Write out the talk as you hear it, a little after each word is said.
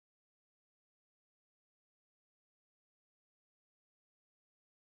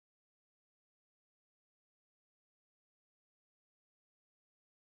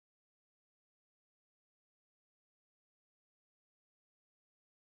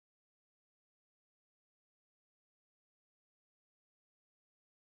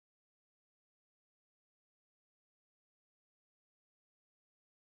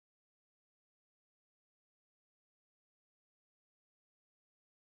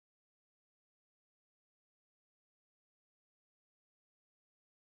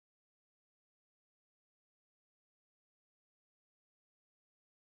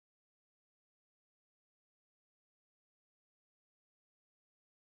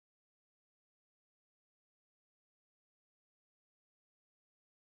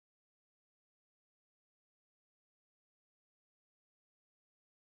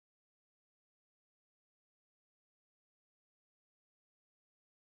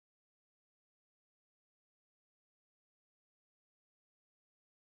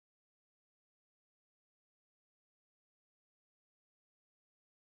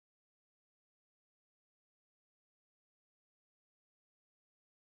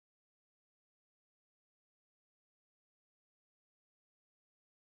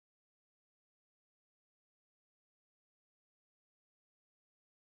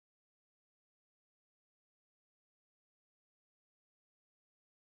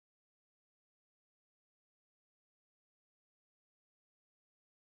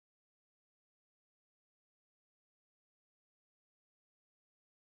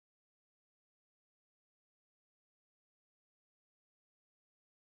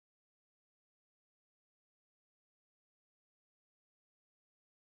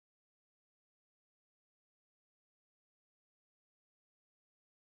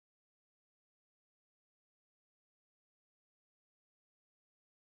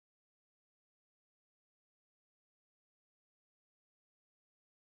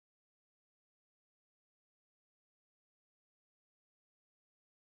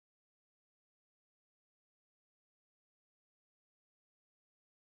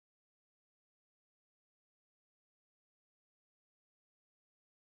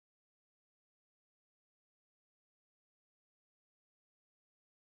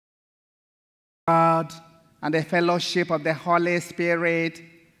God and the fellowship of the Holy Spirit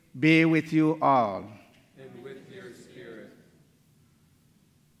be with you all. And with your spirit.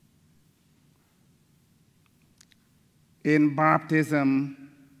 In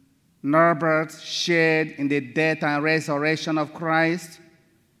baptism, Norbert shared in the death and resurrection of Christ.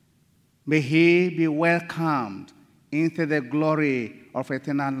 May he be welcomed into the glory of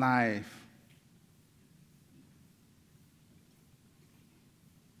eternal life.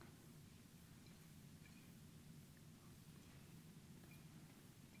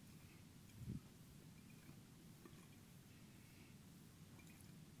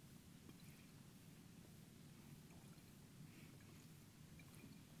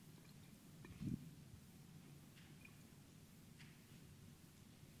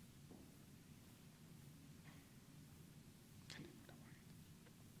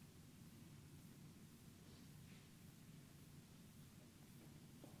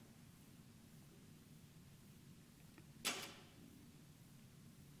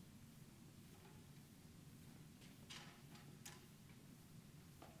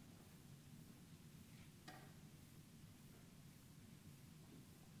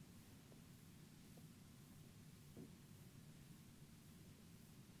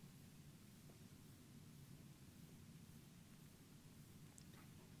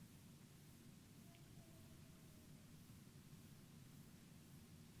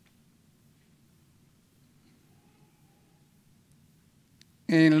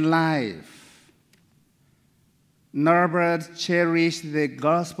 In life, Norbert cherished the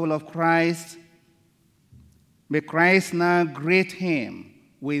gospel of Christ. May Christ now greet him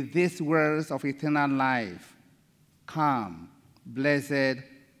with these words of eternal life. Come, blessed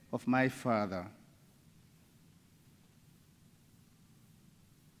of my Father.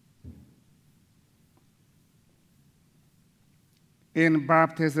 In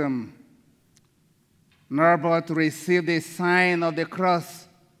baptism, Norbert received the sign of the cross.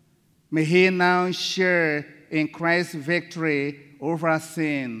 May he now share in Christ's victory over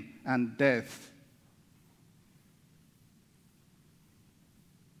sin and death.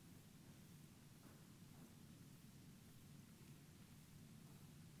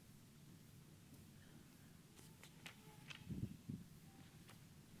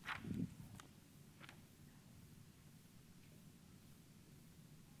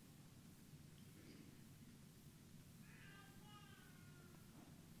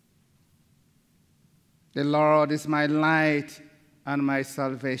 The Lord is my light and my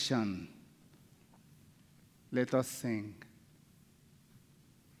salvation. Let us sing.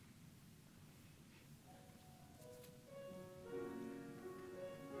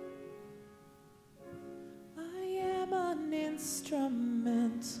 I am an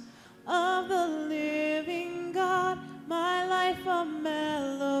instrument of the living God, my life a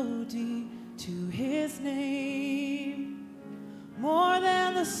melody to his name. More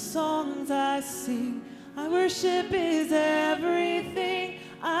than the songs I sing, I worship is everything.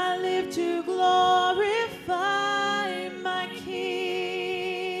 I live to glorify my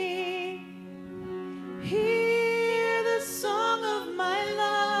King. Hear the song of my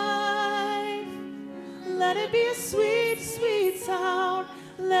life. Let it be a sweet, sweet sound.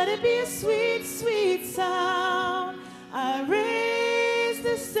 Let it be a sweet, sweet sound. I raise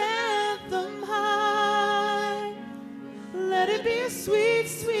this anthem high. Let it be a sweet,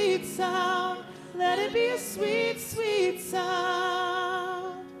 sweet sound. Let it be a sweet, sweet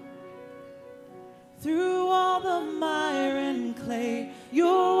sound. Through all the mire and clay,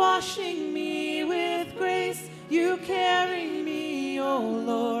 you're washing me with grace. You carry me, oh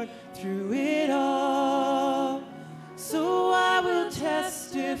Lord, through it all. So I will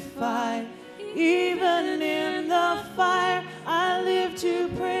testify, even in the fire, I live to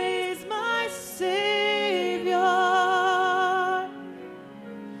praise my Savior.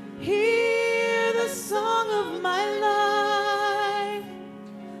 Hear the song of my life.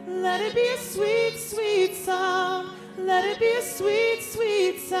 Let it be a sweet, sweet sound. Let it be a sweet,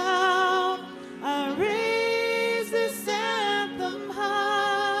 sweet sound. I raise this anthem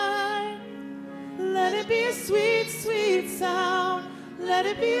high. Let it be a sweet, sweet sound. Let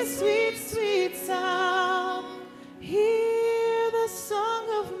it be a sweet, sweet sound. Hear the song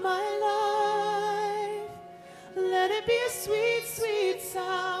of my life. Let it be a sweet, sweet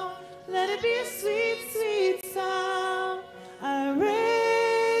sound. Let it be a sweet, sweet sound. I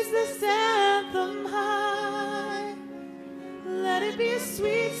raise this anthem high. Let it be a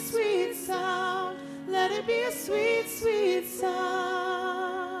sweet, sweet sound. Let it be a sweet, sweet sound.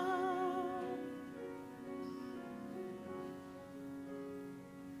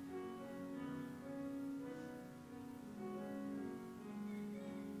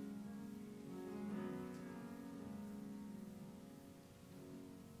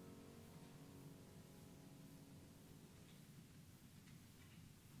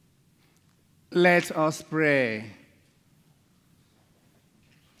 Let us pray.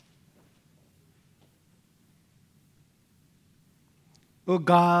 O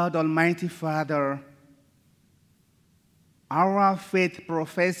God, Almighty Father, our faith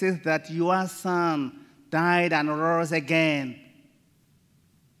professes that your Son died and rose again.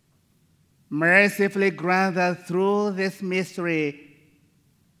 Mercifully grant that through this mystery,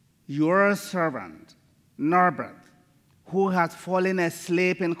 your servant, Norbert, who has fallen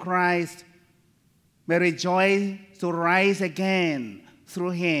asleep in Christ, may rejoice to rise again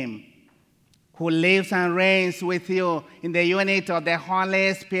through him, who lives and reigns with you in the unity of the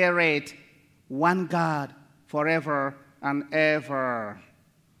Holy Spirit, one God, forever and ever.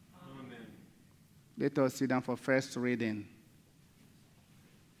 Amen. Let us sit down for first reading.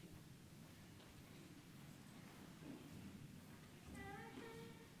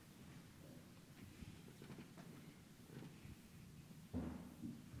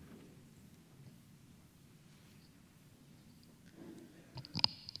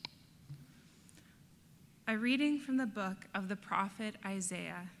 A reading from the book of the prophet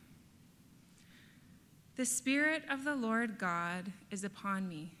Isaiah. The Spirit of the Lord God is upon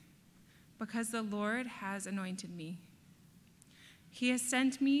me, because the Lord has anointed me. He has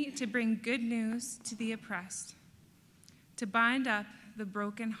sent me to bring good news to the oppressed, to bind up the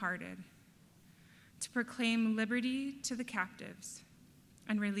brokenhearted, to proclaim liberty to the captives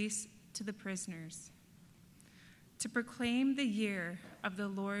and release to the prisoners, to proclaim the year of the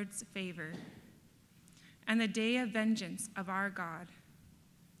Lord's favor and the day of vengeance of our God,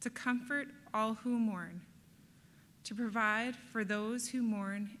 to comfort all who mourn, to provide for those who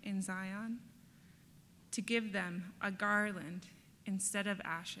mourn in Zion, to give them a garland instead of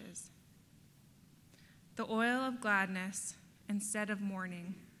ashes, the oil of gladness instead of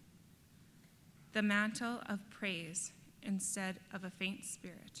mourning, the mantle of praise instead of a faint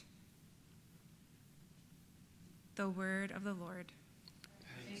spirit. The word of the Lord.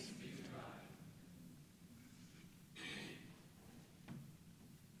 Thanks be to God.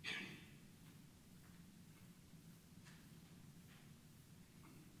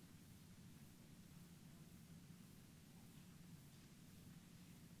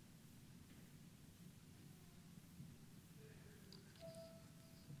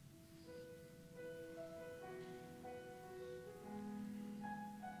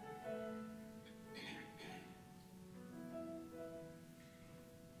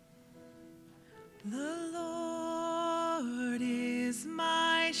 The Lord is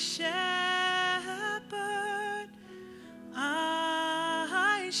my shepherd,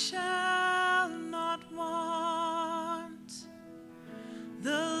 I shall not want. The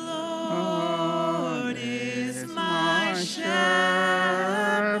Lord is my shepherd,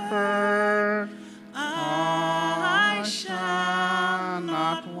 I shall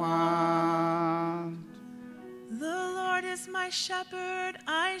not want. The Lord is my shepherd,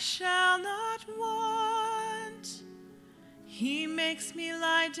 I shall not want. He makes me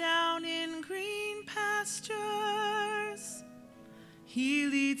lie down in green pastures. He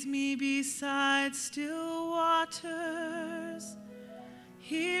leads me beside still waters.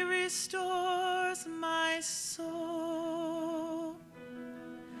 He restores my soul.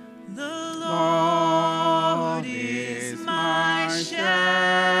 The Lord is my shepherd,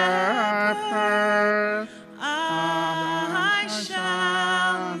 I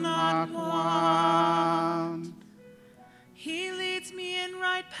shall not want. He leads me in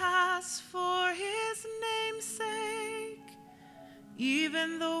right paths for his name's sake.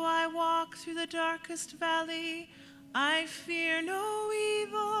 Even though I walk through the darkest valley, I fear no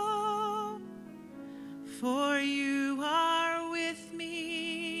evil, for you are with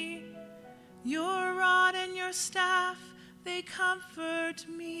me. Your rod and your staff, they comfort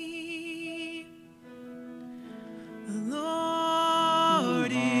me. The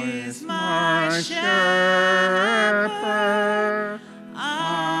Lord is my shepherd,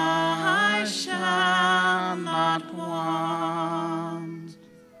 I shall not want.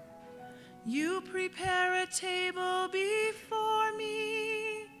 You prepare a table before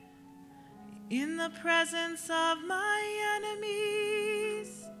me in the presence of my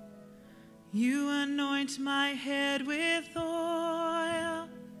enemies. You anoint my head with oil.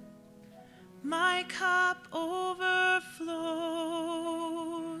 My cup overflows.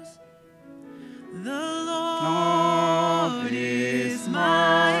 The Lord is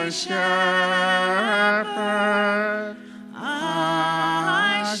my shepherd,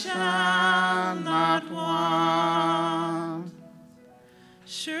 I shall not want.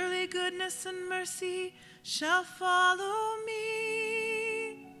 Surely goodness and mercy shall follow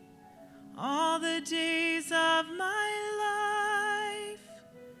me all the days of my life,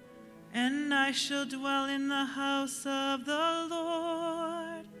 and I I shall dwell in the house of the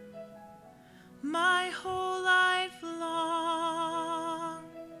Lord my whole life long.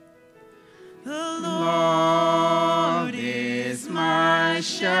 The Lord is my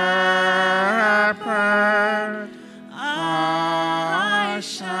shepherd, I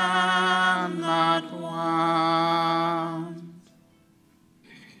shall not want.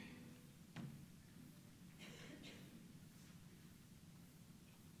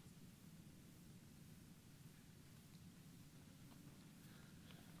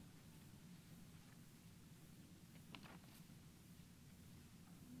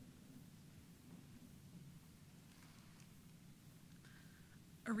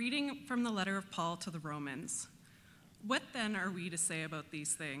 A reading from the letter of Paul to the Romans. What then are we to say about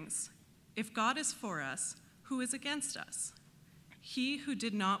these things? If God is for us, who is against us? He who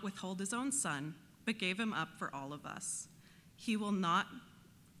did not withhold his own son, but gave him up for all of us,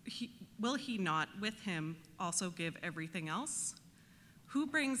 will he not with him also give everything else? Who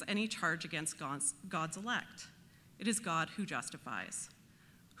brings any charge against God's elect? It is God who justifies.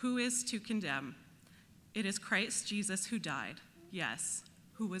 Who is to condemn? It is Christ Jesus who died, yes,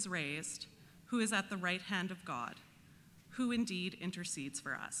 who was raised, who is at the right hand of God, who indeed intercedes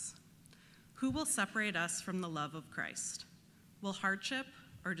for us. Who will separate us from the love of Christ? Will hardship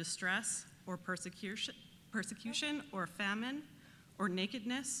or distress or persecution or famine or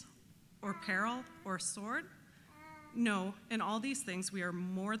nakedness or peril or sword? No, in all these things we are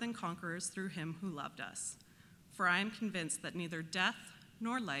more than conquerors through him who loved us. For I am convinced that neither death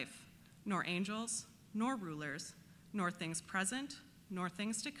nor life, nor angels, nor rulers, nor things present, nor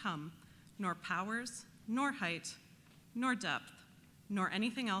things to come, nor powers, nor height, nor depth, nor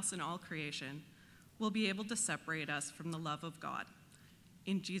anything else in all creation will be able to separate us from the love of God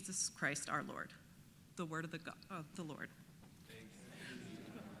in Jesus Christ our Lord. The word of the Lord.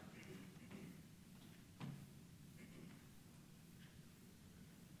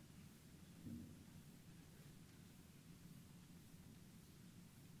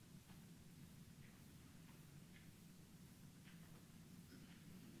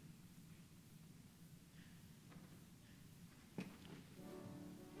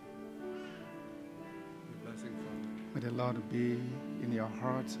 May the Lord be in your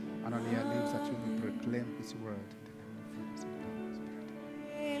heart and on your lips that you may proclaim his word.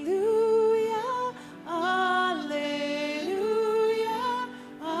 Hallelujah, hallelujah,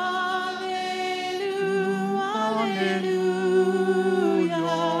 hallelujah, hallelujah,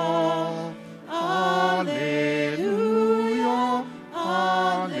 hallelujah,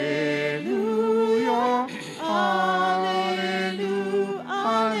 hallelujah, hallelujah,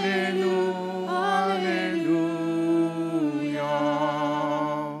 hallelujah.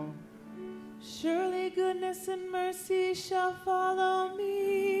 Surely goodness and mercy shall follow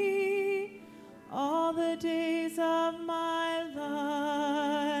me all the days of my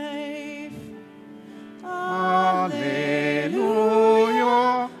life. Hallelujah,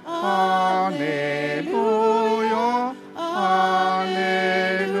 hallelujah, hallelujah,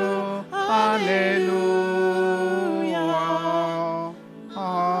 hallelujah,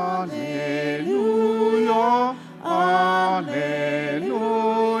 hallelujah, hallelujah,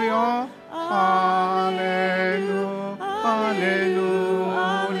 hallelujah,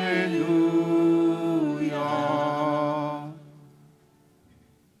 hallelujah.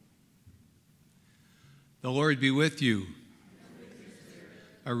 The Lord be with you.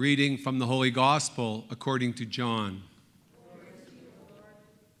 A reading from the Holy Gospel according to John.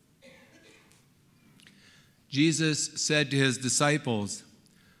 Jesus said to his disciples,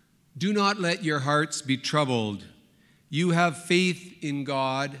 "Do not let your hearts be troubled. You have faith in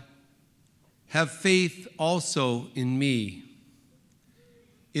God. Have faith also in me.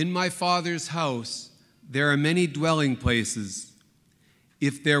 In my Father's house there are many dwelling places.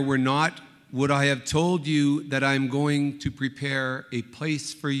 If there were not, would I have told you that I am going to prepare a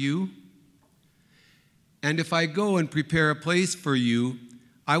place for you? And if I go and prepare a place for you,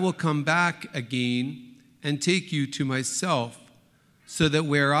 I will come back again and take you to myself, so that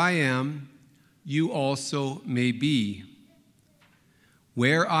where I am, you also may be.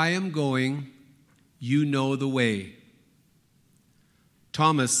 Where I am going, you know the way."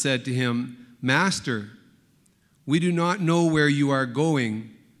 Thomas said to him, "Master, we do not know where you are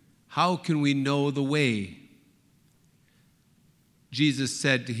going. How can we know the way?" Jesus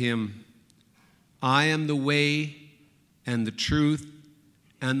said to him, "I am the way and the truth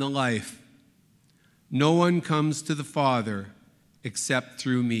and the life. No one comes to the Father except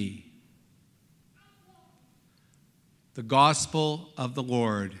through me." The Gospel of the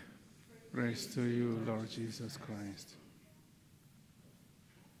Lord. Praise to you, Lord Jesus Christ.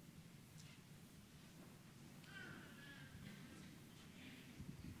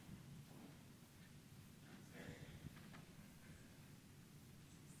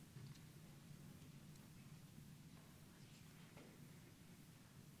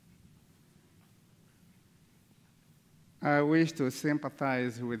 I wish to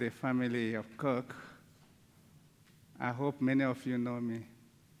sympathize with the family of Koch. I hope many of you know me.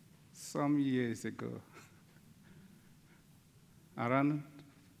 Some years ago, around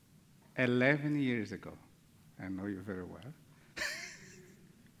 11 years ago, I know you very well.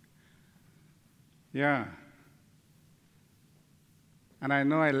 Yeah. And I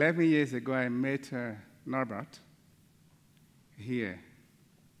know 11 years ago I met Norbert here.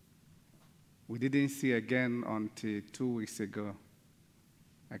 We didn't see again until 2 weeks ago.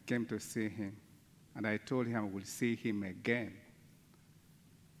 I came to see him, and I told him I would see him again.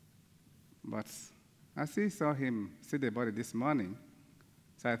 But I still saw him, see the body this morning,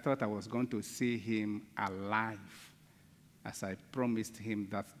 so I thought I was going to see him alive, as I promised him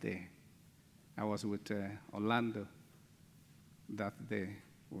that day. I was with Orlando that day.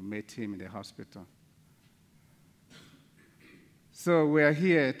 We met him in the hospital. So we are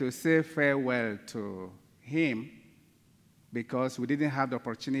here to say farewell to him because we didn't have the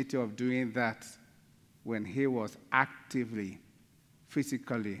opportunity of doing that when he was actively,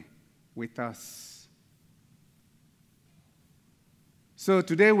 physically with us. So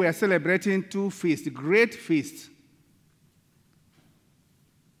today we are celebrating two feasts, great feasts.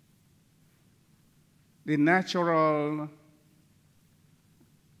 The natural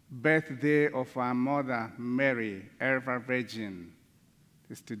birthday of our mother, Mary, ever Virgin,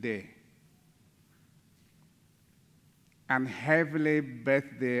 is today. And heavenly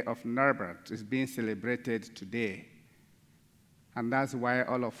birthday of Norbert is being celebrated today. And that's why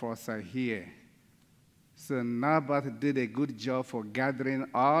all of us are here. So Norbert did a good job for gathering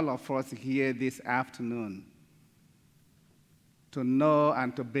all of us here this afternoon to know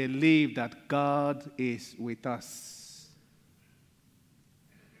and to believe that God is with us.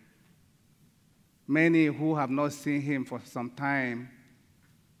 Many who have not seen him for some time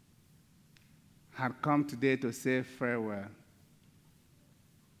have come today to say farewell.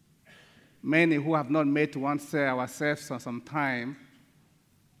 Many who have not met ourselves for some time,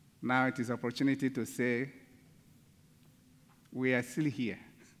 now it is opportunity to say, we are still here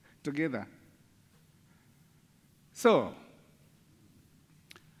together. So,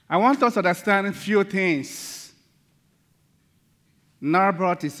 I want us to understand a few things.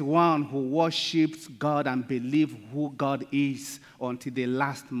 Norbert is one who worships God and believes who God is until the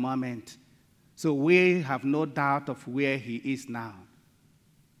last moment. So we have no doubt of where he is now.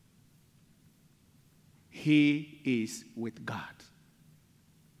 He is with God.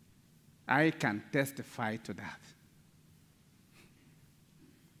 I can testify to that.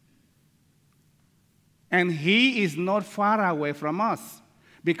 And he is not far away from us.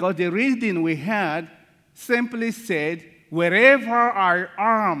 Because the reading we had simply said, wherever I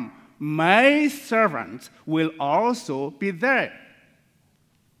am, my servant will also be there.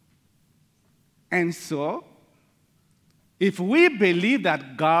 And so, if we believe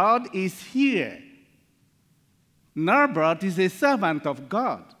that God is here, Norbert is a servant of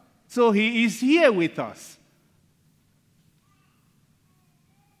God, so he is here with us.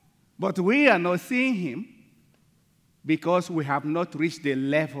 But we are not seeing him because we have not reached the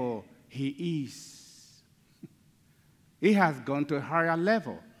level he is. He has gone to a higher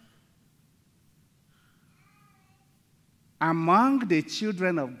level. Among the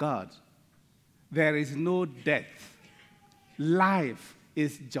children of God, there is no death. Life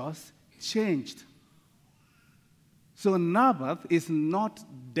is just changed. So Norbert is not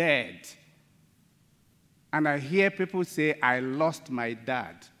dead. And I hear people say, I lost my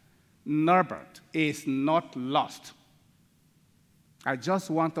dad. Norbert is not lost. I just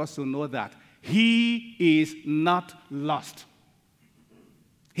want us to know that he is not lost.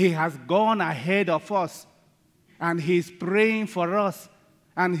 He has gone ahead of us, and he's praying for us,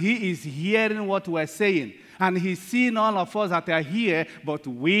 and he is hearing what we're saying, and he's seeing all of us that are here, but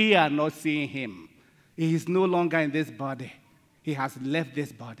we are not seeing him. He is no longer in this body. He has left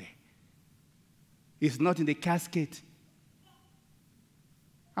this body. He's not in the casket.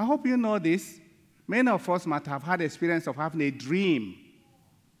 I hope you know this. Many of us might have had the experience of having a dream.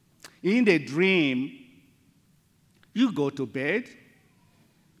 In the dream, you go to bed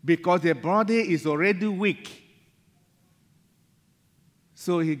because the body is already weak.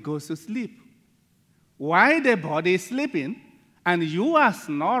 So he goes to sleep. While the body is sleeping and you are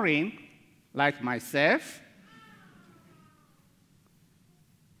snoring, like myself,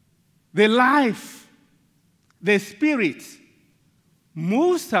 the life, the spirit,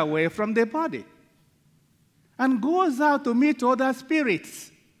 moves away from the body and goes out to meet other spirits.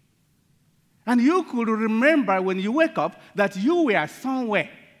 And you could remember when you wake up that you were somewhere.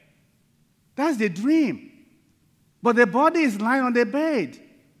 That's the dream. But the body is lying on the bed,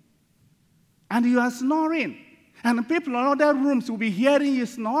 and you are snoring. And people in other rooms will be hearing you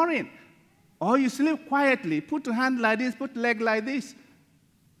snoring. Or you sleep quietly, put your hand like this, put leg like this.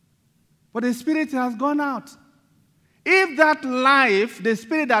 But the spirit has gone out. If that life, the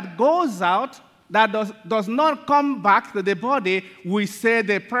spirit that goes out, that does not come back to the body, we say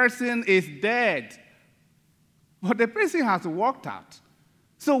the person is dead. But the person has walked out.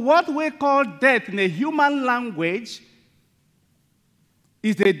 So what we call death in a human language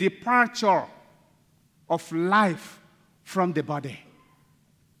is the departure of life from the body.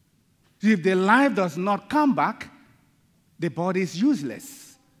 If the life does not come back, the body is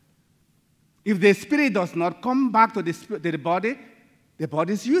useless. If the spirit does not come back to the body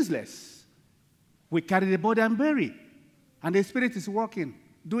is useless. We carry the body and bury, and the spirit is working,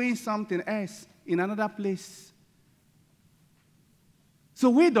 doing something else in another place. So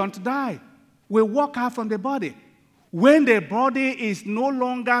we don't die. We walk out from the body. When the body is no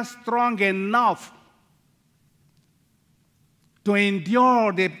longer strong enough to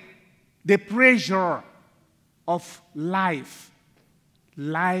endure the pressure of life,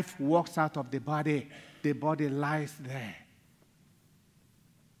 life walks out of the body lies there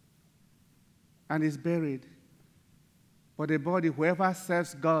and is buried. But the body, whoever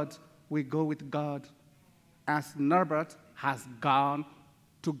serves God, will go with God, as Norbert has gone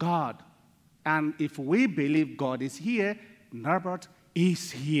to God. And if we believe God is here, Norbert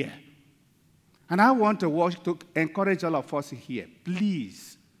is here. And I want to encourage all of us here,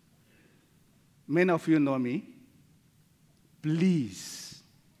 please. Many of you know me. Please,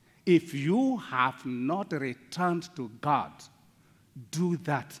 if you have not returned to God, do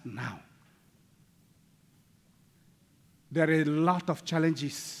that now. There are a lot of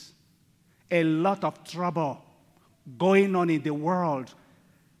challenges, a lot of trouble going on in the world.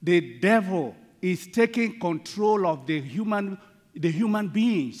 The devil is taking control of the human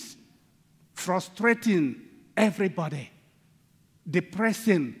beings, frustrating everybody,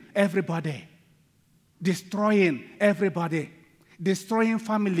 depressing everybody, destroying everybody, destroying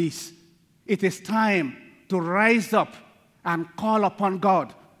families. It is time to rise up and call upon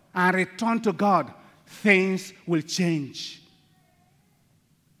God and return to God. Things will change.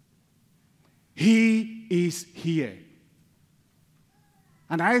 He is here.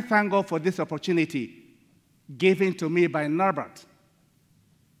 And I thank God for this opportunity given to me by Norbert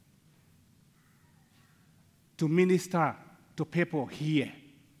to minister to people here.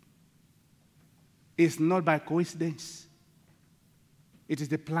 It's not by coincidence. It is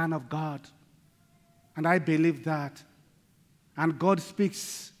the plan of God. And I believe that. And God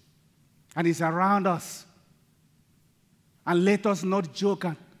speaks and is around us. And let us not joke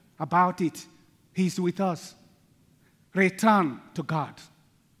about it. He's with us. Return to God.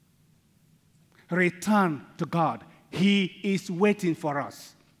 Return to God. He is waiting for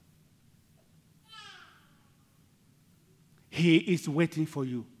us. He is waiting for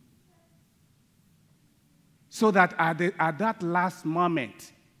you. So that at that last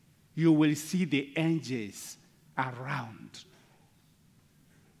moment, you will see the angels around.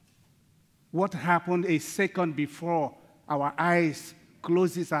 What happened a second before our eyes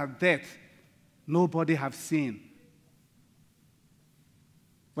closes at death, nobody has seen.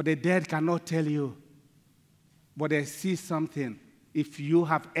 But the dead cannot tell you. But they see something. If you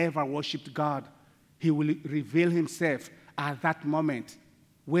have ever worshipped God, he will reveal himself at that moment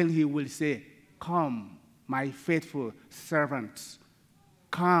when he will say, "Come, my faithful servants.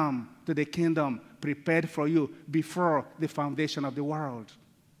 Come to the kingdom prepared for you before the foundation of the world."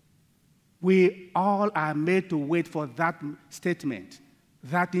 We all are made to wait for that statement,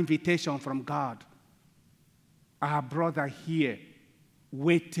 that invitation from God. Our brother here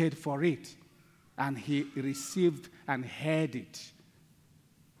waited for it, and he received and heard it.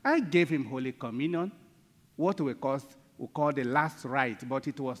 I gave him Holy Communion, what we call the last rite, but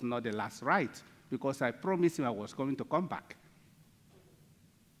it was not the last rite, because I promised him I was going to come back.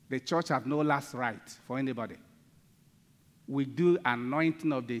 The church has no last rite for anybody. We do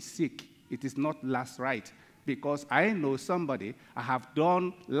anointing of the sick. It is not last rite, because I know somebody, I have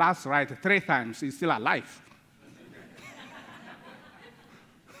done last rite 3 times, he's still alive.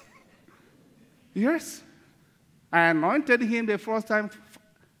 Yes. I anointed him the first time.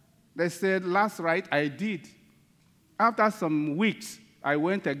 They said, last rite, I did. After some weeks, I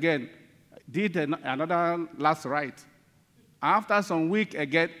went again, did another last rite. After some week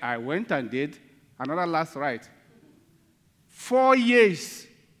again, I went and did another last rite. 4 years,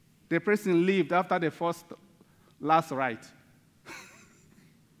 the person lived after the first last rite.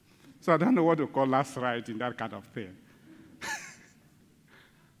 So I don't know what to call last rite in that kind of thing.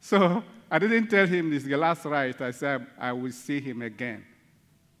 So I didn't tell him this is the last rite. I said I will see him again.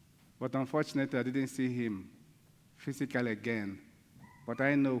 But unfortunately, I didn't see him physically again, but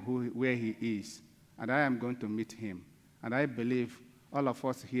I know where he is, and I am going to meet him. And I believe all of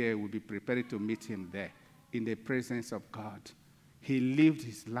us here will be prepared to meet him there in the presence of God. He lived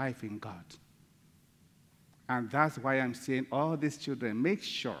his life in God. And that's why I'm saying, all these children, make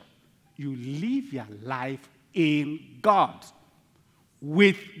sure you live your life in God,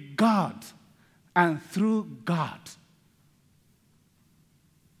 with God, and through God.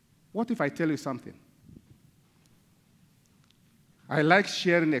 What if I tell you something? I like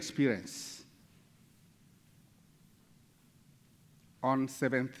sharing experience. On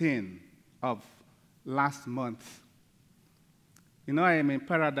 17th of last month, I am in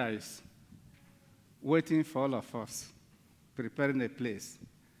paradise, waiting for all of us, preparing a place.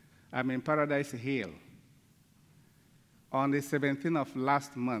 I'm in Paradise Hill. On the 17th of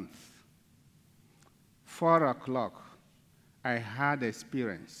last month, 4 o'clock, I had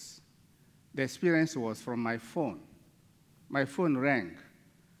experience. The experience was from my phone. My phone rang.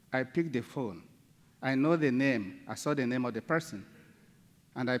 I picked the phone. I know the name. I saw the name of the person.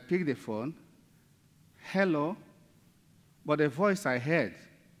 And I picked the phone. Hello. But the voice I heard,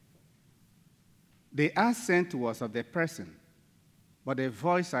 the accent was of the person, but the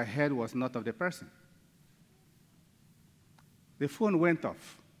voice I heard was not of the person. The phone went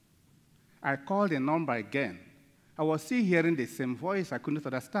off. I called the number again. I was still hearing the same voice I couldn't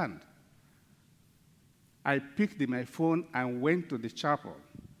understand. I picked my phone and went to the chapel,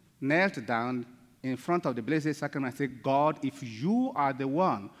 knelt down in front of the Blessed Sacrament and said, God, if you are the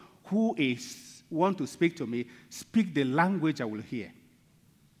one who want to speak to me, speak the language I will hear.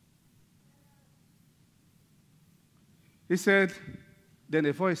 He said, then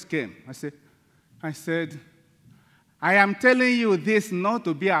a voice came. I said, I am telling you this not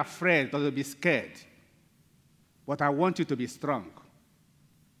to be afraid or to be scared, but I want you to be strong.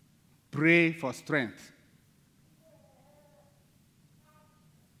 Pray for strength.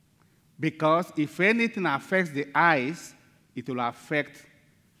 Because if anything affects the eyes, it will affect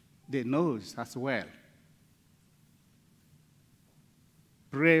the nose as well.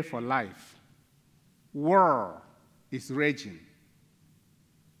 Pray for life. War is raging,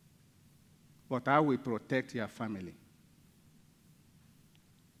 but I will protect your family.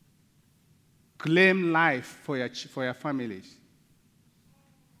 Claim life for your families.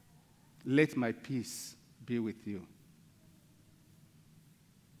 Let my peace be with you.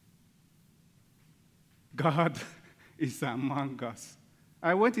 God is among us.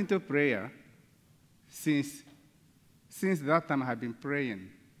 I went into prayer. Since that time, I have been praying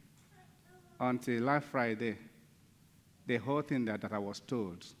until last Friday. The whole thing that I was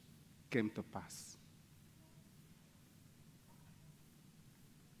told came to pass.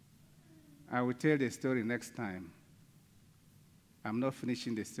 I will tell the story next time. I'm not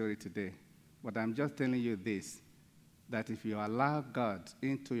finishing the story today, but I'm just telling you this, that if you allow God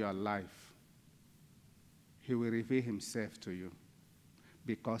into your life, he will reveal himself to you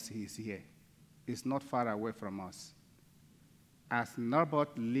because he is here. He's not far away from us. As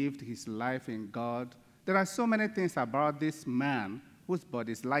Norbert lived his life in God, there are so many things about this man whose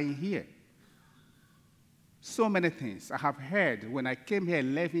body is lying here. So many things I have heard when I came here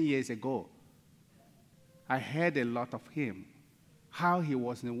 11 years ago. I heard a lot of him, how he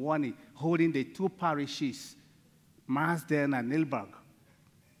was the one holding the two parishes, Marsden and Nilberg.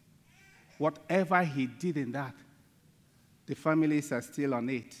 Whatever he did in that, the families are still on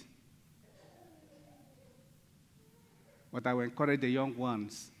it. But I will encourage the young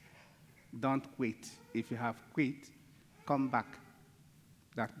ones, don't quit. If you have quit, come back.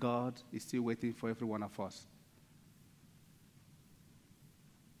 That God is still waiting for every one of us.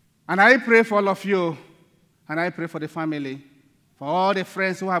 And I pray for all of you, and I pray for the family, for all the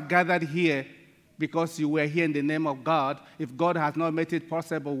friends who have gathered here, because you were here in the name of God. If God has not made it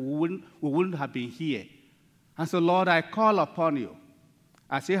possible, we wouldn't have been here. And so, Lord, I call upon you,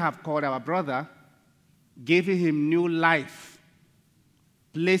 as you have called our brother, giving him new life,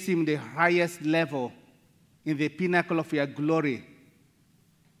 place him in the highest level, in the pinnacle of your glory.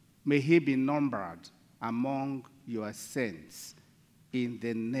 May he be numbered among your saints, in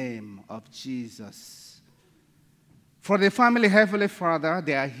the name of Jesus. For the family, Heavenly Father,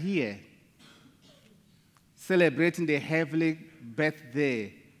 they are here celebrating the heavenly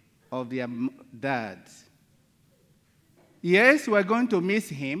birthday of their dad. Yes, we're going to miss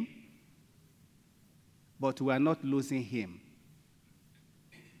him, but we are not losing him.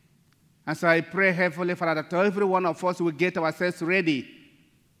 And so I pray, Heavenly Father, that every one of us will get ourselves ready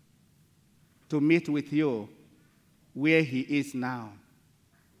to meet with you where he is now.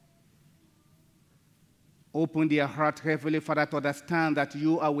 Open their heart, Heavenly Father, to understand that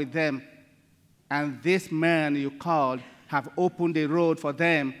you are with them and this man you called have opened the road for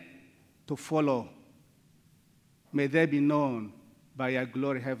them to follow. May they be known by your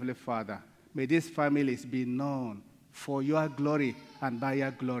glory, Heavenly Father. May these families be known for your glory and by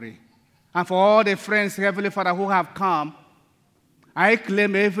your glory. And for all the friends, Heavenly Father, who have come, I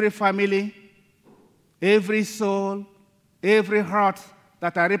claim every family, every soul, every heart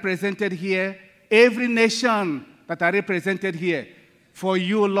that are represented here, every nation that are represented here. For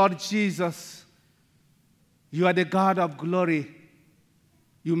you, Lord Jesus, you are the God of glory.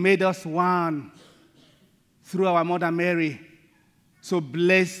 You made us one through our Mother Mary. So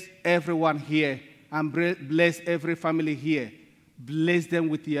bless everyone here and bless every family here. Bless them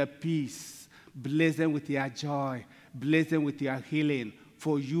with your peace. Bless them with your joy. Bless them with your healing.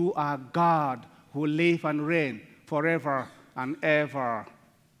 For you are God who live and reign forever and ever.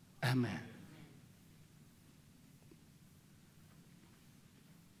 Amen.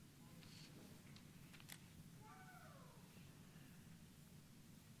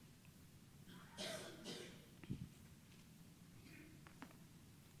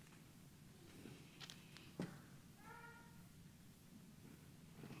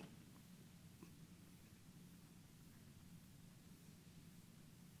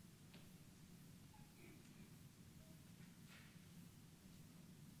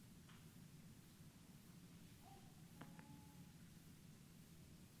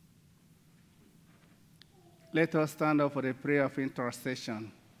 Let us stand up for the prayer of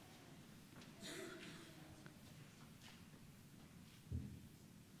intercession.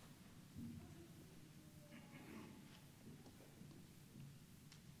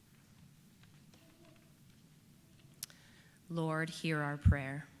 Lord, hear our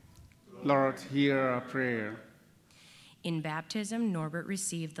prayer. Lord, hear our prayer. In baptism, Norbert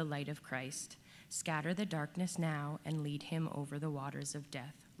received the light of Christ. Scatter the darkness now and lead him over the waters of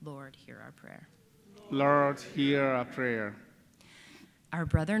death. Lord, hear our prayer. Lord, hear our prayer. Our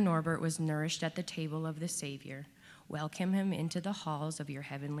brother Norbert was nourished at the table of the Savior. Welcome him into the halls of your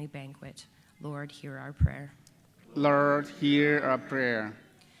heavenly banquet. Lord, hear our prayer. Lord, hear our prayer.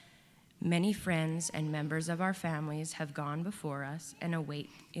 Many friends and members of our families have gone before us and await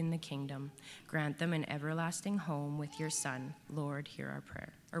in the kingdom. Grant them an everlasting home with your Son. Lord, hear our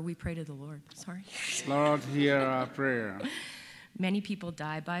prayer. Or we pray to the Lord, sorry. Lord, hear our prayer. Many people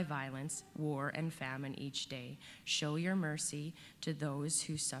die by violence, war, and famine each day. Show your mercy to those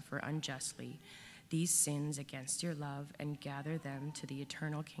who suffer unjustly these sins against your love and gather them to the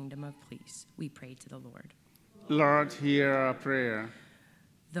eternal kingdom of peace. We pray to the Lord. Lord, hear our prayer.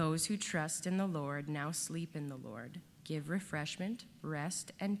 Those who trust in the Lord now sleep in the Lord. Give refreshment,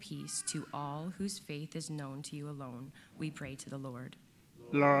 rest, and peace to all whose faith is known to you alone. We pray to the Lord.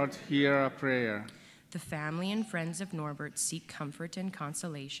 Lord, hear our prayer. The family and friends of Norbert seek comfort and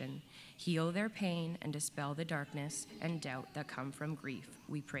consolation. Heal their pain and dispel the darkness and doubt that come from grief.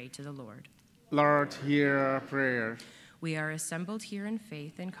 We pray to the Lord. Lord, hear our prayer. We are assembled here in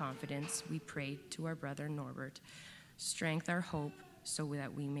faith and confidence. We pray to our brother Norbert. Strengthen our hope so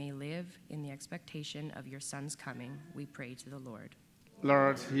that we may live in the expectation of your Son's coming. We pray to the Lord.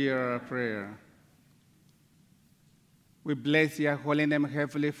 Lord, hear our prayer. We bless your holy name,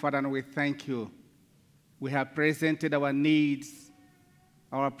 Heavenly Father, and we thank you. We have presented our needs,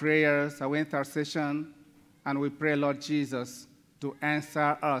 our prayers, our intercession, and we pray, Lord Jesus, to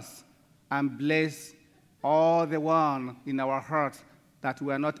answer us and bless all the one in our hearts that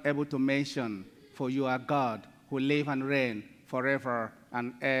we are not able to mention, for you are God who live and reign forever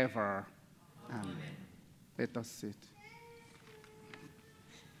and ever. Amen. Let us sit.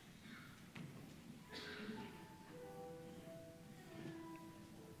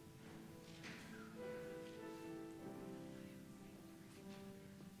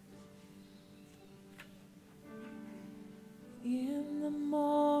 In the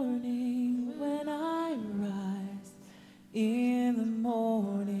morning when I rise, in the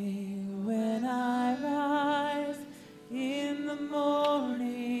morning when I rise, in the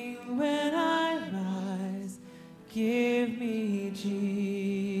morning when I rise, give me Jesus,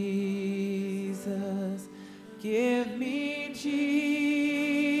 give me Jesus,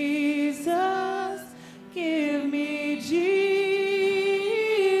 give me Jesus.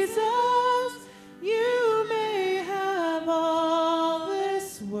 You may have all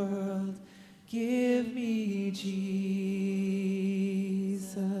this world, give me Jesus.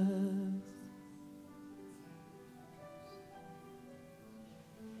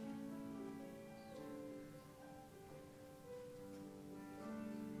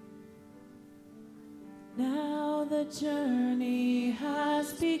 Now the journey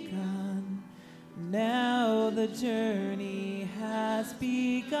has begun. Now the journey has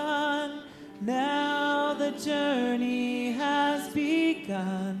begun. Now the journey has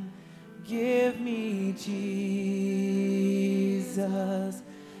begun. Give me Jesus.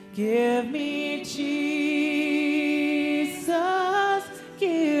 Give me Jesus.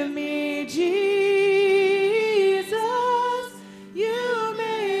 Give me Jesus. You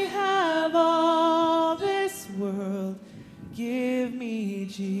may have all this world. Give me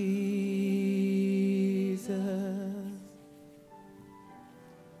Jesus.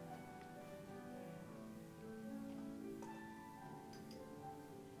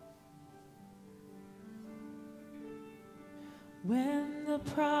 When the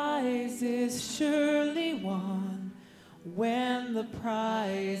prize is surely won, when the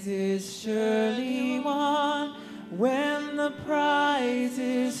prize is surely won, when the prize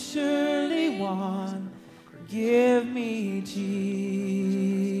is surely won, give me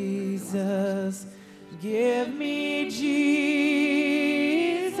Jesus, give me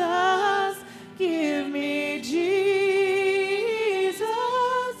Jesus, give me Jesus.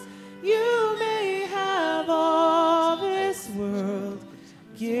 You may have all this world.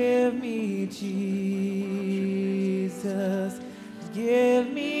 Give me Jesus.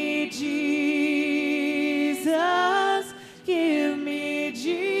 Give me Jesus. Give me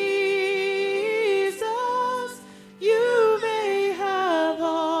Jesus. You may have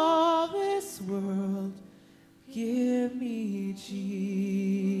all this world. Give me Jesus.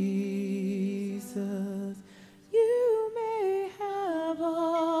 You may have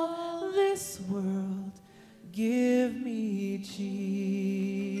all this world. Give me Jesus.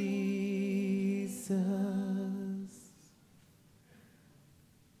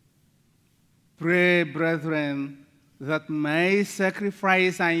 Pray, brethren, that my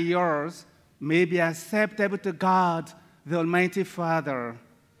sacrifice and yours may be acceptable to God, the Almighty Father.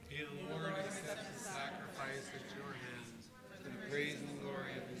 May the Lord accept the sacrifice at your hands for the praise and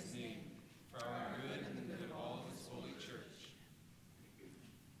glory of his name, for our good and the good of all his holy church.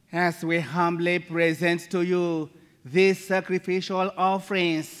 As we humbly present to you these sacrificial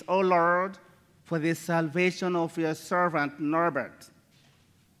offerings, O Lord, for the salvation of your servant Norbert,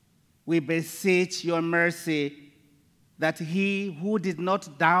 we beseech your mercy that he who did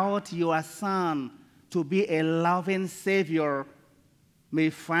not doubt your Son to be a loving Savior may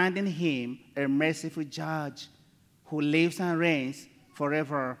find in him a merciful judge who lives and reigns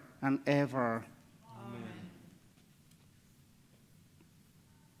forever and ever. Amen.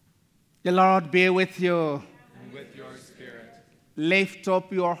 The Lord be with you. And with your spirit, Lift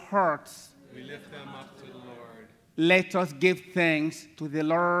up your hearts. we lift them up to the Lord. Let us give thanks to the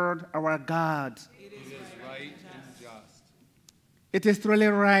Lord our God. It is right and just. It is truly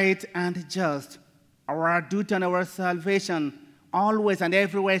right and just, our duty and our salvation, always and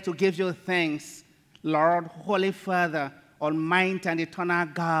everywhere to give you thanks, Lord, Holy Father, Almighty and eternal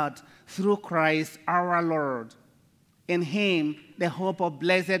God, through Christ our Lord. In him, the hope of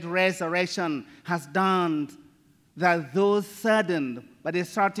blessed resurrection has dawned, that those saddened by the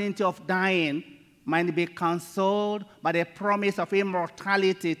certainty of dying might be consoled by the promise of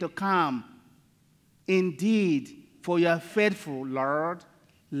immortality to come. Indeed, for your faithful Lord,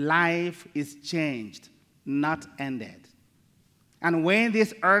 life is changed, not ended. And when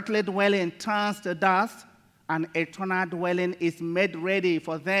this earthly dwelling turns to dust, an eternal dwelling is made ready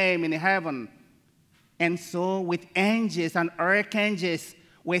for them in heaven. And so with angels and archangels,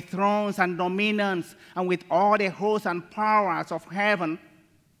 with thrones and dominions, and with all the hosts and powers of heaven,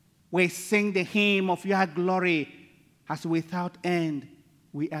 we sing the hymn of your glory, as without end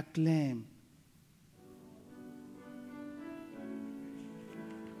we acclaim.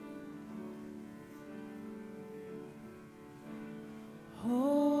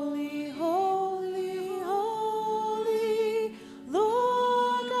 Holy, holy, holy,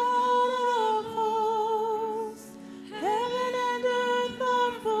 Lord God of hosts, heaven and earth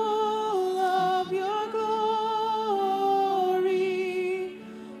are full of your glory.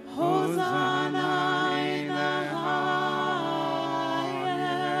 Hosanna in the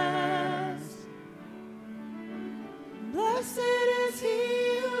highest. Blessed is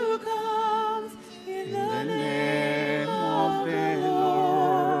he who comes in the name of the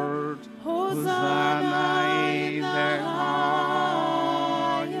Lord. Hosanna in the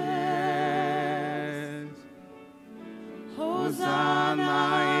highest.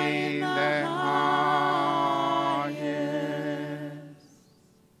 Hosanna in the highest.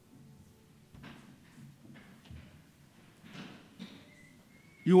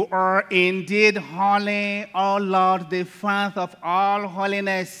 You are indeed holy, O Lord, the Father of all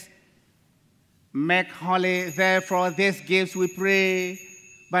holiness. Make holy, therefore, these gifts, we pray,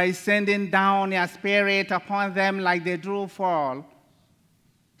 by sending down your Spirit upon them like the dew fall,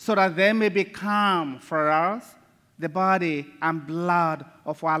 so that they may become for us the body and blood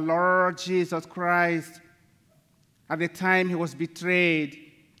of our Lord Jesus Christ. At the time he was betrayed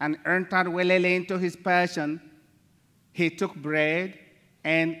and entered willingly into his passion, he took bread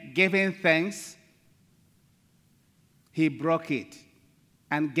and, giving thanks, he broke it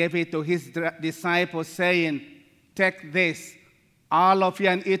and gave it to his disciples, saying, "Take this, all of you,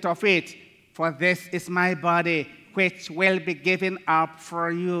 and eat of it, for this is my body, which will be given up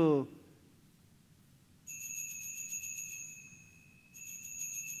for you."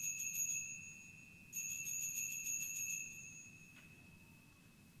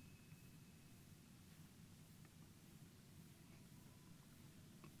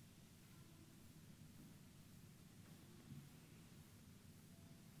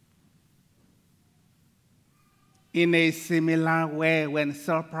 In a similar way, when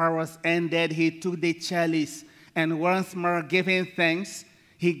supper was ended, he took the chalice, and once more giving thanks,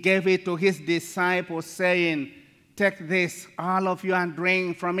 he gave it to his disciples, saying, "Take this, all of you, and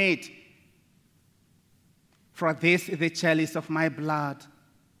drink from it. For this is the chalice of my blood,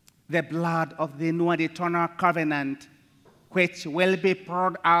 the blood of the new and eternal covenant, which will be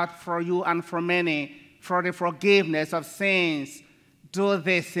poured out for you and for many for the forgiveness of sins. Do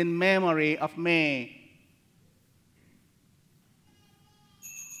this in memory of me."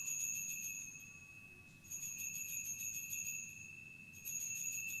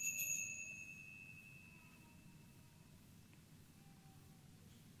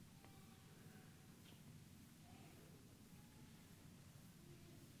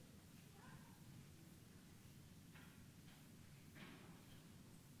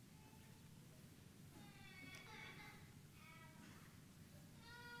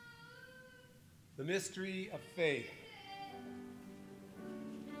 The mystery of faith.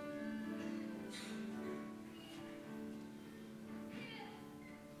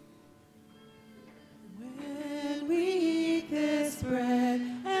 When we eat this bread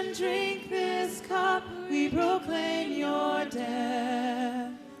and drink this cup, we proclaim your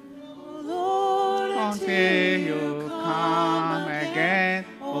death, O Lord, Until you come again,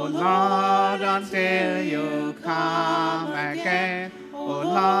 O Lord, until you come again, O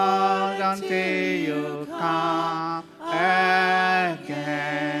Lord, until you come again.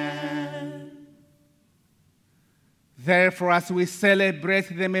 Therefore, as we celebrate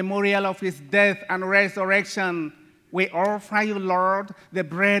the memorial of his death and resurrection, we offer you, Lord, the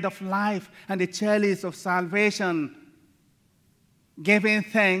bread of life and the chalice of salvation, giving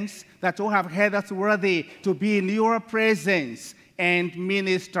thanks that you have held us worthy to be in your presence and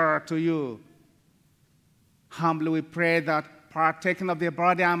minister to you. Humbly we pray that, partaking of the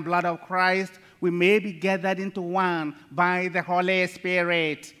body and blood of Christ, we may be gathered into one by the Holy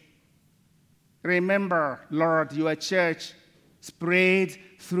Spirit. Remember, Lord, your church spread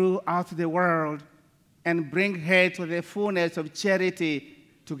throughout the world, and bring her to the fullness of charity,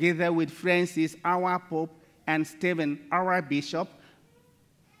 together with Francis, our Pope, and Stephen, our Bishop,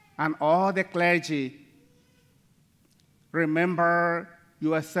 and all the clergy. Remember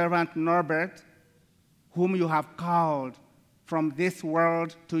your servant Norbert, whom you have called from this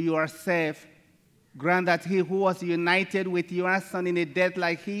world to yourself. Grant that he who was united with your Son in a death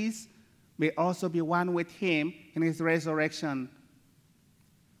like his may also be one with him in his resurrection.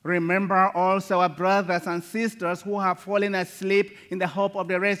 Remember also our brothers and sisters who have fallen asleep in the hope of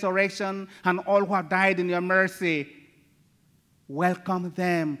the resurrection, and all who have died in your mercy. Welcome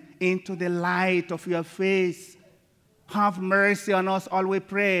them into the light of your face. Have mercy on us all, we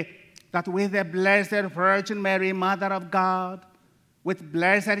pray, that with the Blessed Virgin Mary, Mother of God, with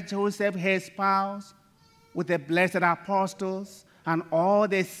blessed Joseph, his spouse, with the blessed apostles, and all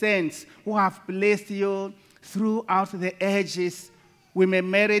the saints who have blessed you throughout the ages, we may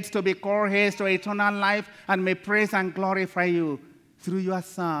merit to be called heirs to eternal life, and may praise and glorify you through your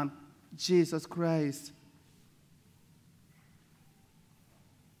Son, Jesus Christ.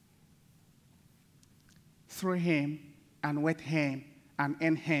 Through him, and with him, and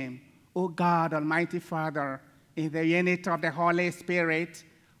in him, O God, Almighty Father, in the unity of the Holy Spirit,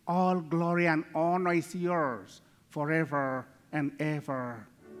 all glory and honor is yours forever and ever.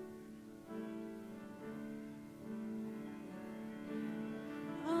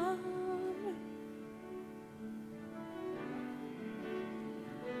 Amen.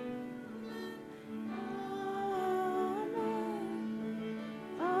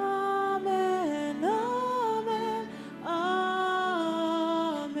 Amen. Amen. Amen.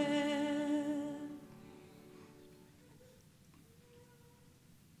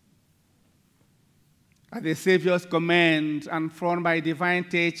 At the Savior's command and formed by divine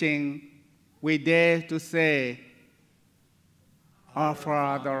teaching, we dare to say, Our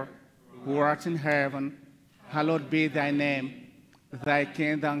Father, who art in heaven, hallowed be thy name. Thy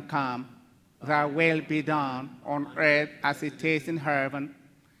kingdom come, thy will be done on earth as it is in heaven.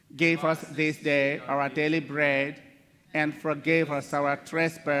 Give us this day our daily bread, and forgive us our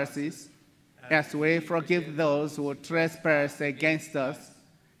trespasses, as we forgive those who trespass against us.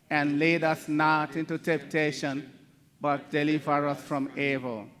 And lead us not into temptation, but deliver us from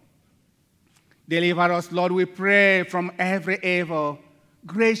evil. Deliver us, Lord, we pray, from every evil.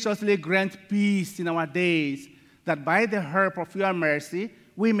 Graciously grant peace in our days, that by the help of your mercy,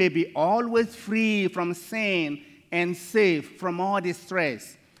 we may be always free from sin and safe from all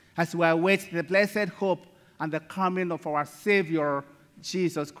distress, as we await the blessed hope and the coming of our Savior,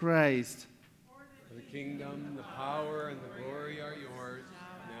 Jesus Christ. For the kingdom, the power, and the glory are yours,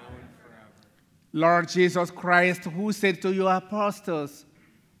 now and forever. Lord Jesus Christ, who said to your apostles,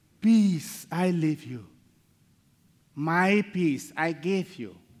 "Peace I leave you, my peace I give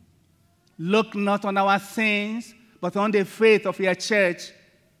you. Look not on our sins, but on the faith of your church,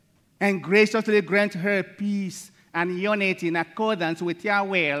 and graciously grant her peace and unity in accordance with your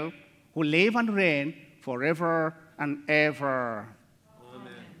will, who live and reign forever and ever."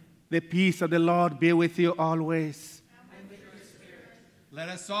 Amen. The peace of the Lord be with you always. And with your spirit. Let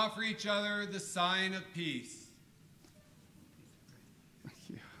us offer each other the sign of peace.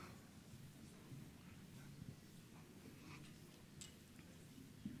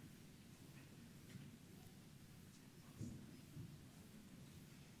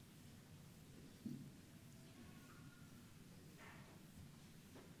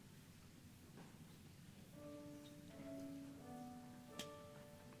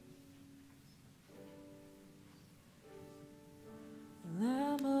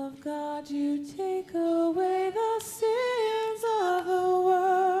 Lamb of God, you take away the sins of the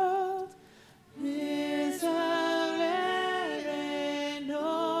world. Miserere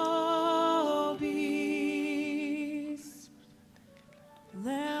nobis.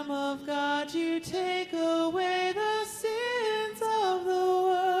 Lamb of God, you take away the sins of the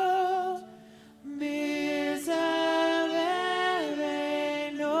world. Miserere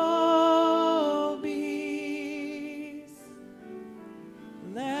nobis.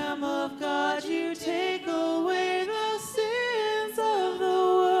 Lamb of God, you take away the sins of the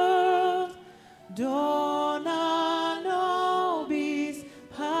world. Dona nobis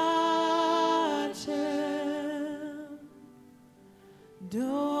pacem.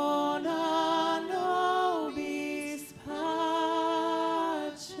 Dona nobis pacem.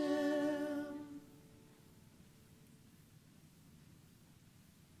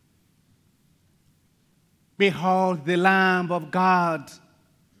 Behold the Lamb of God.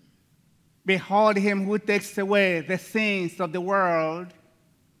 Behold him who takes away the sins of the world.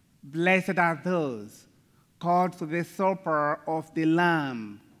 Blessed are those called to the supper of the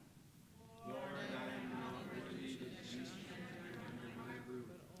Lamb. Lord, I am not worthy that you should enter under my roof,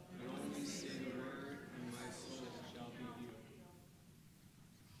 but only say the word, and my soul shall be healed.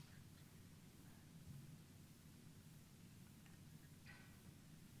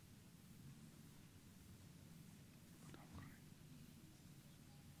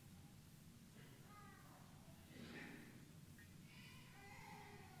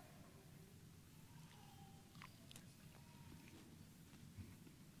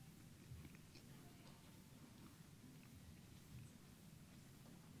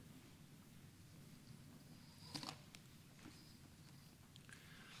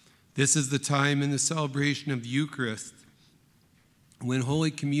 This is the time in the celebration of the Eucharist when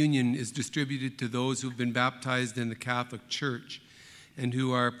Holy Communion is distributed to those who have been baptized in the Catholic Church and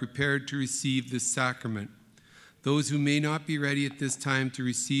who are prepared to receive this sacrament. Those who may not be ready at this time to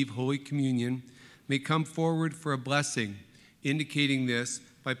receive Holy Communion may come forward for a blessing, indicating this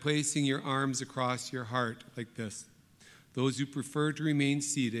by placing your arms across your heart like this. Those who prefer to remain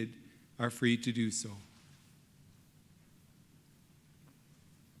seated are free to do so.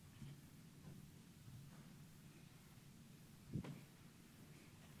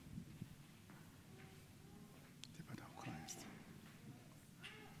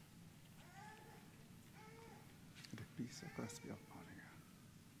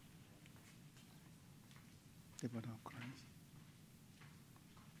 The blood of Christ.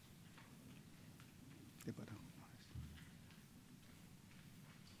 The blood of Christ.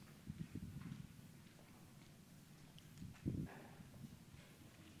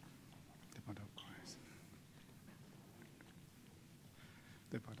 The blood of Christ. The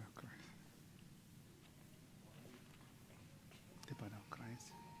blood of Christ. The blood of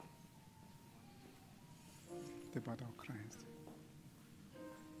Christ. The blood of Christ.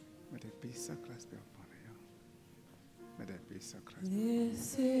 May the peace of Christ be upon you. May the peace of Christ.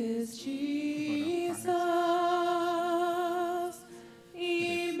 This is Jesus,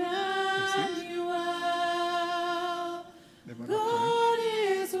 Emmanuel. The blood of God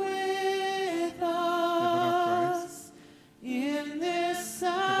is with us in this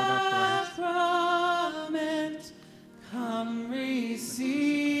sacrament. Come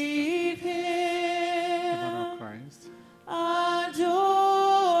receive The Him, blood of Christ.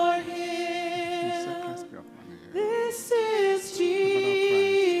 adore Peace of Him. Christ be upon you. This is Jesus,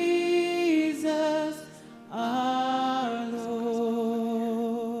 our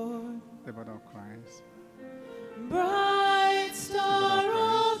Lord. The blood of Christ. Bright star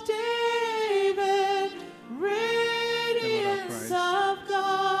of David, radiance of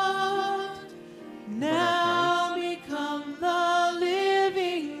God, now become the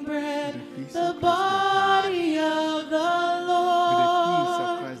living bread, the body of the May the peace of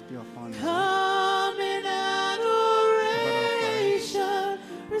Lord. Christ be upon you. Come in adoration,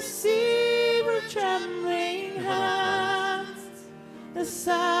 receive with trembling hands the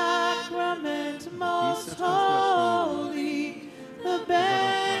sacrament most holy, the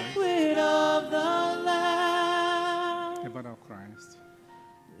banquet of the Lamb. The blood of Christ.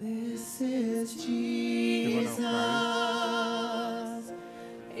 This is Jesus,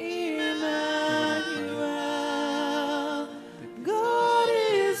 Emmanuel. God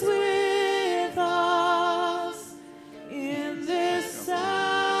is with us in this The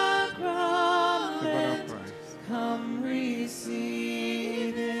blood sacrament. of Christ. Come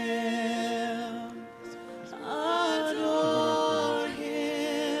receive Him, adore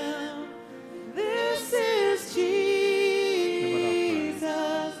Him. This is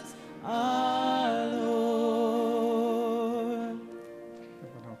Jesus, our Lord. The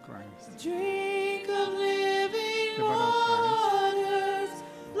blood of Christ. Drink of living The blood of waters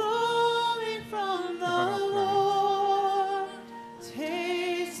flowing from the blood of Lord.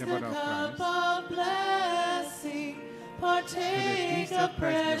 Taste The the blood of cup Christ. of blessing, partake peace of of Christ be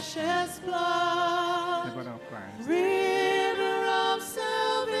precious The blood. blood of Christ. River of Christ.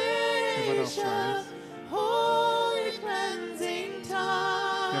 salvation, holy cleansing The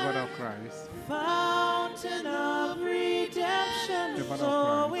blood tide, of Christ. fountain of redemption The blood of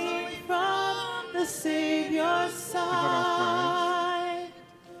flowing from the Savior's side.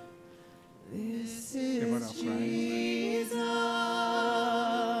 This blood is of Christ. Jesus,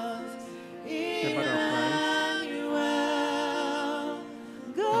 blood of Christ. Emmanuel.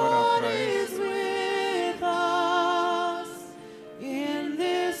 blood of God Christ. is with us in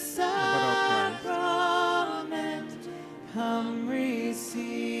this blood of Christ. sacrament. Come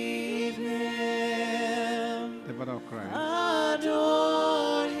receive Him, The blood of Christ.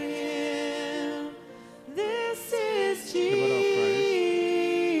 adore Him. This is blood of Christ.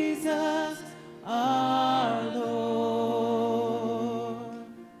 Jesus, our Lord.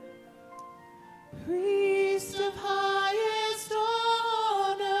 Priest of highest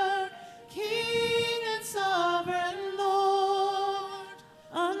honor, King and sovereign Lord,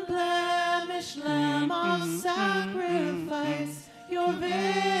 unblemished Lamb of sacrifice, your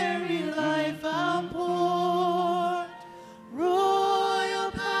very life outpoured.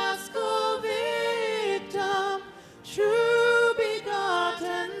 Royal Paschal victim, true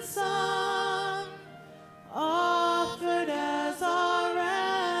begotten Son, offered as our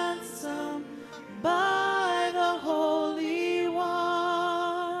ransom by the Holy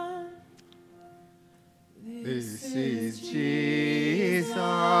One. This is Jesus,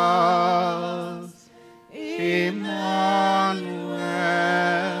 Emmanuel.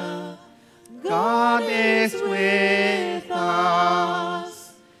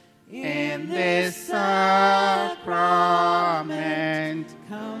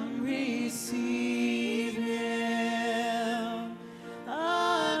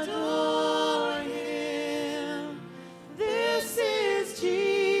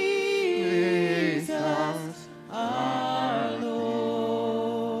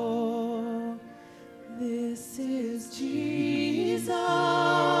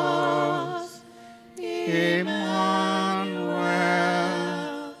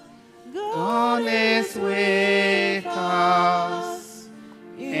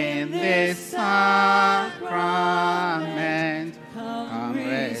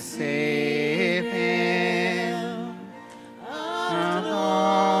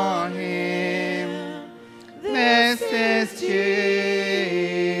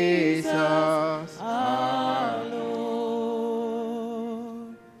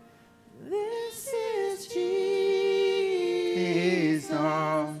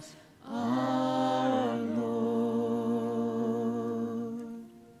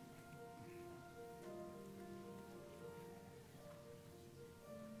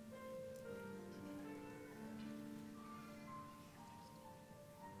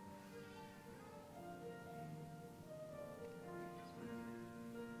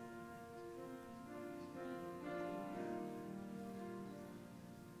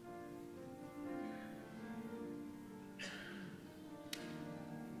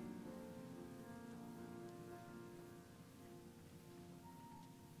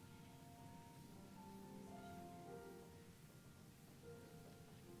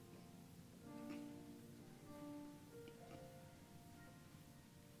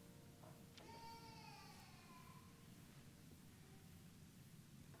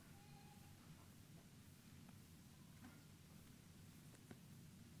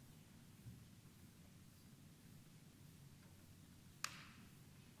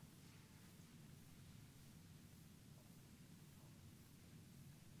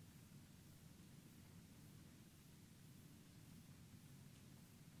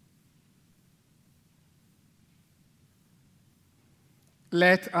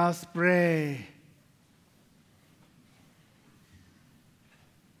 Let us pray.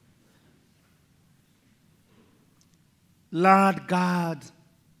 Lord God,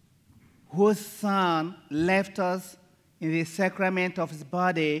 whose Son left us in the sacrament of his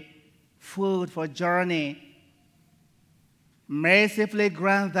body food for journey, mercifully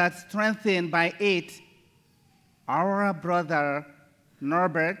grant that, strengthened by it, our brother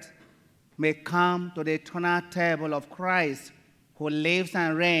Norbert may come to the eternal table of Christ, who lives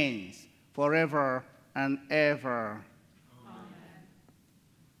and reigns forever and ever.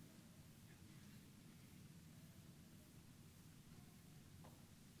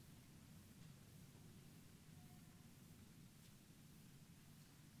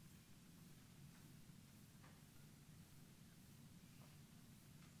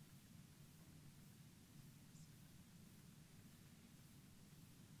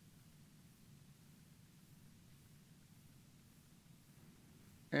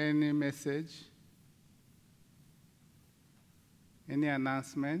 Any message? Any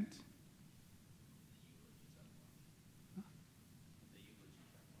announcement?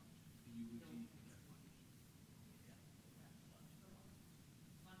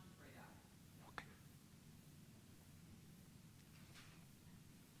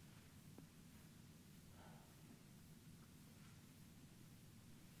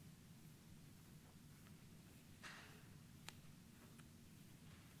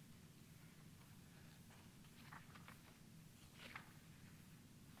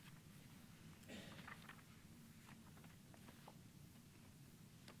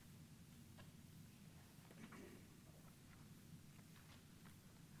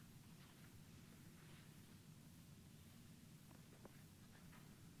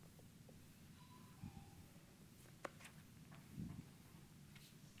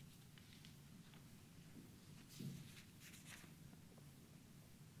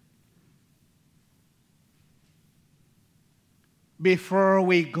 Before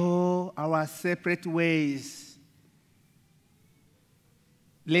we go our separate ways,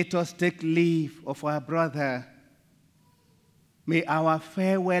 let us take leave of our brother. May our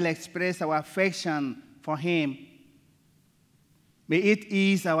farewell express our affection for him. May it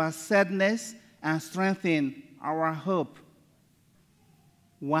ease our sadness and strengthen our hope.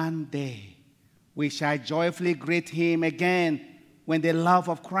 One day, we shall joyfully greet him again when the love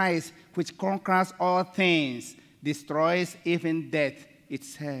of Christ, which conquers all things, destroys even death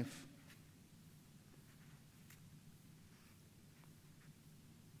itself.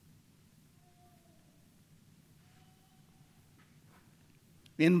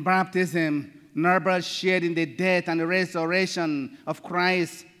 In baptism, Norbert shared in the death and the resurrection of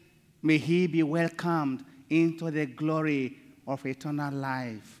Christ. May he be welcomed into the glory of eternal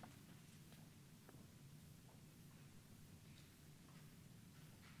life.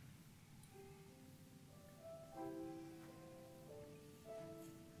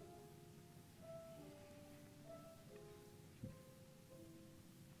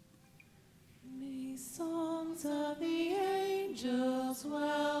 May songs of the angels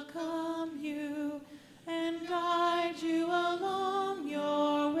welcome you and guide you along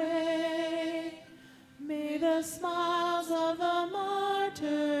your way. May the smiles of the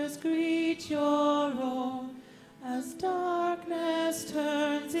martyrs greet your own as darkness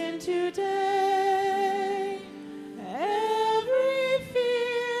turns into day. Every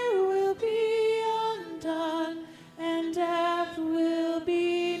fear will be undone and death will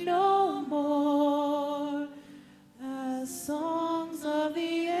be no more, as songs of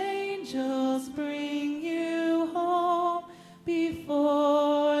the angels bring you home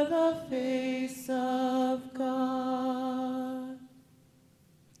before the face of God.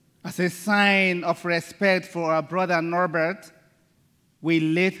 As a sign of respect for our brother Norbert, we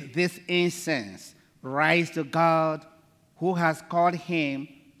let this incense rise to God, who has called him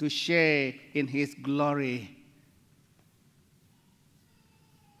to share in his glory.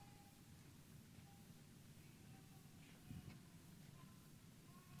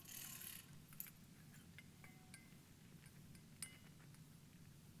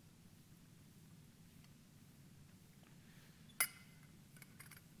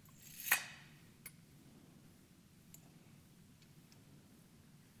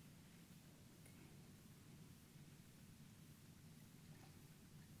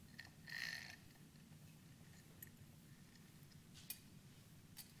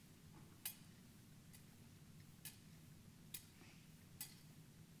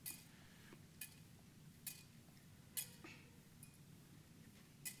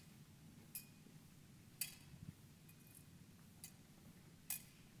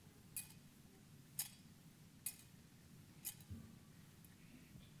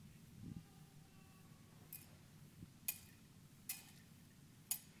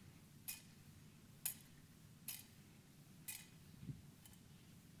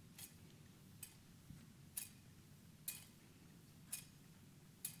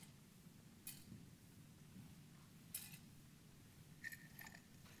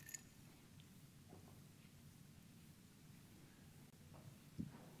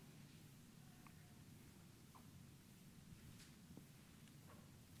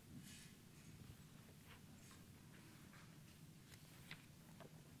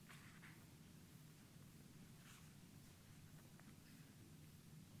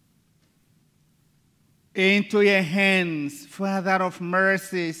 Into your hands, Father of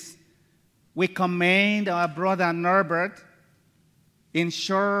mercies, we commend our brother Norbert in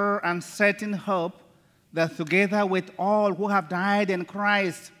sure and certain hope that together with all who have died in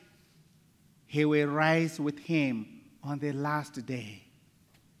Christ, he will rise with him on the last day.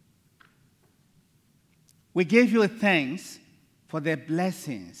 We give you thanks for the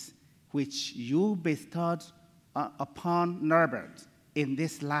blessings which you bestowed upon Norbert in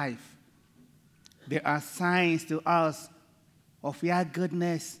this life. They are signs to us of your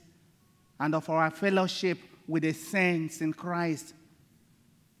goodness and of our fellowship with the saints in Christ.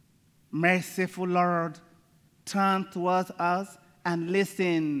 Merciful Lord, turn towards us and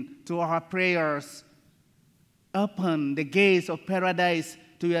listen to our prayers. Open the gates of paradise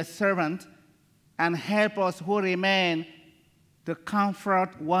to your servant and help us who remain to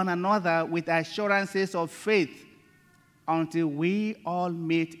comfort one another with assurances of faith until we all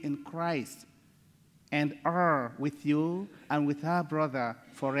meet in Christ and are with you and with our brother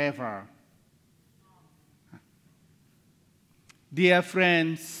forever. Dear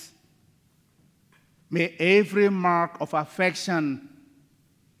friends, may every mark of affection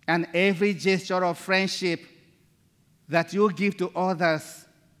and every gesture of friendship that you give to others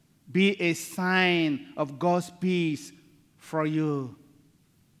be a sign of God's peace for you.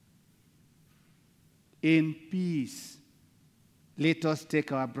 In peace, let us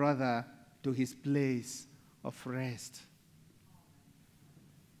take our brother to his place of rest.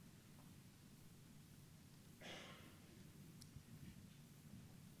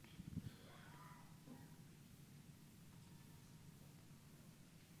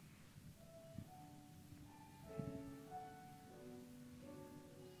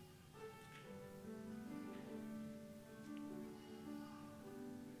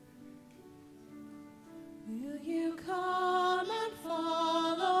 Will you come and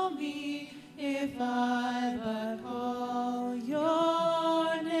follow me if I but call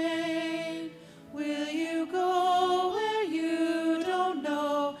your name? Will you go where you don't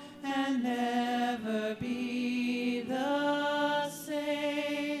know and never be the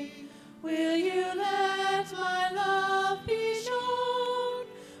same? Will you let my love be shown?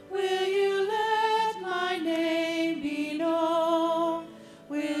 Will you let my name be known?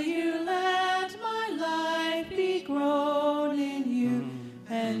 Will you let my life be grown in you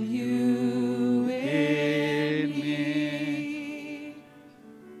and you in me?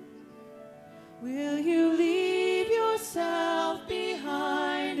 Will you leave yourself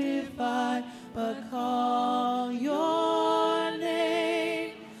behind if I but call your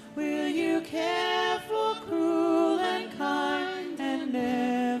name? Will you care for cruel and kind and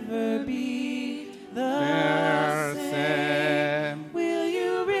never be the same? Will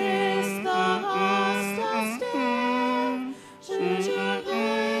you risk the hostile stare? Should your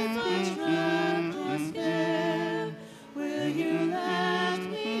life be trapped or scared? Will you let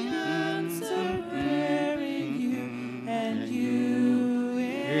me answer prayer in you and you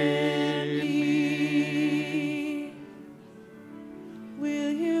in me?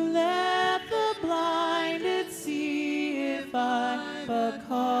 Will you let the blinded see if I but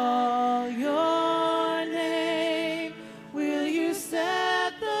call your name? Will you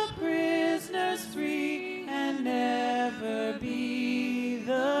set the prisoners free and never be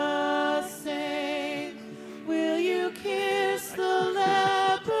the same? Will you kiss the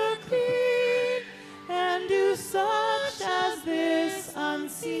leper clean and do such as this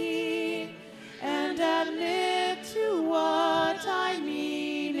unseen and admit to what I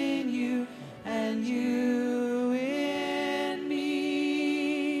mean in you and you in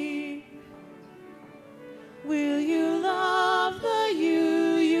me? Will you love the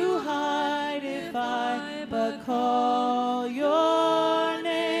you hide if I but call your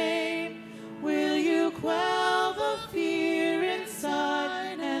name? Will you quell the fear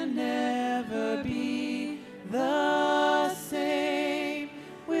inside and never be the same?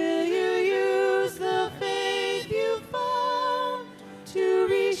 Will you use the faith you found to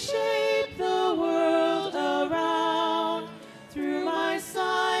reshape the world around through my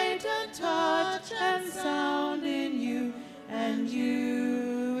sight and touch and sound in you and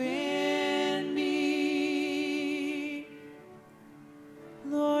you in me?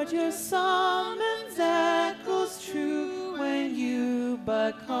 Lord, your summons echoes true when you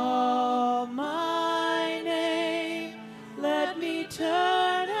but call my name. Let me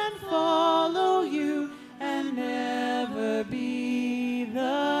turn and follow you and never be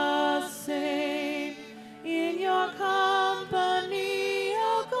the same. In your company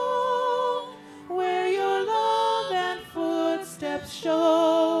I'll go where your love and footsteps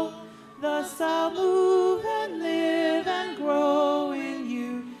show the sight